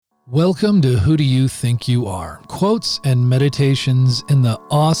Welcome to Who Do You Think You Are? Quotes and meditations in the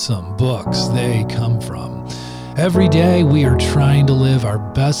awesome books they come from. Every day we are trying to live our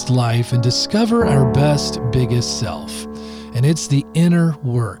best life and discover our best, biggest self. And it's the inner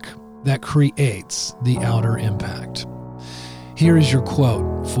work that creates the outer impact. Here is your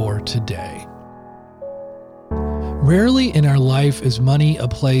quote for today. Rarely in our life is money a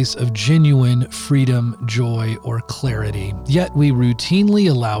place of genuine freedom, joy, or clarity, yet we routinely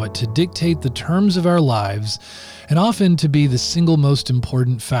allow it to dictate the terms of our lives and often to be the single most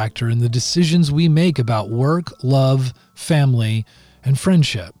important factor in the decisions we make about work, love, family, and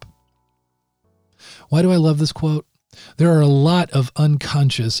friendship. Why do I love this quote? There are a lot of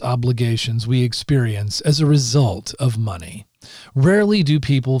unconscious obligations we experience as a result of money. Rarely do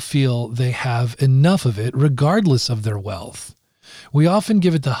people feel they have enough of it regardless of their wealth. We often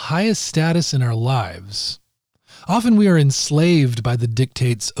give it the highest status in our lives. Often we are enslaved by the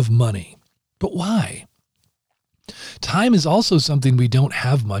dictates of money. But why? Time is also something we don't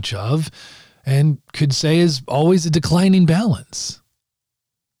have much of and could say is always a declining balance.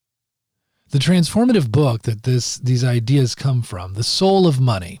 The transformative book that these ideas come from, The Soul of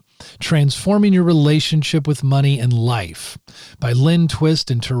Money, Transforming Your Relationship with Money and Life by Lynn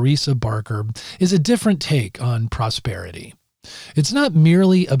Twist and Teresa Barker, is a different take on prosperity. It's not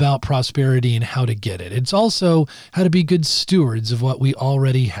merely about prosperity and how to get it. It's also how to be good stewards of what we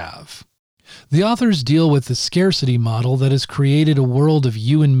already have. The authors deal with the scarcity model that has created a world of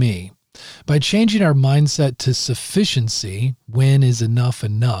you and me. By changing our mindset to sufficiency, when is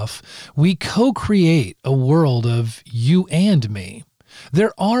enough, we co-create a world of you and me.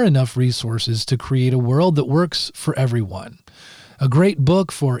 There are enough resources to create a world that works for everyone. A great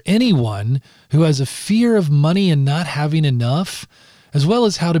book for anyone who has a fear of money and not having enough, as well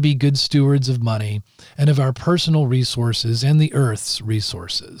as how to be good stewards of money and of our personal resources and the earth's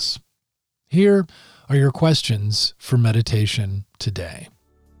resources. Here are your questions for meditation today.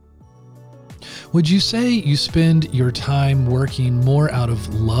 Would you say you spend your time working more out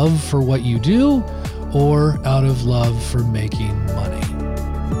of love for what you do or out of love for making money?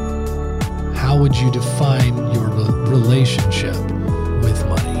 How would you define your relationship with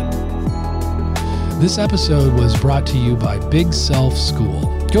money? This episode was brought to you by Big Self School.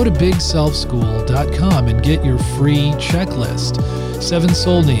 Go to bigselfschool.com and get your free checklist. 7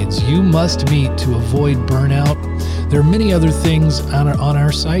 soul needs you must meet to avoid burnout. There are many other things on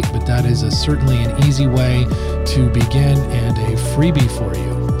our site, but that is certainly an easy way to begin and a freebie for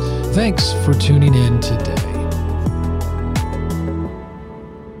you. Thanks for tuning in today.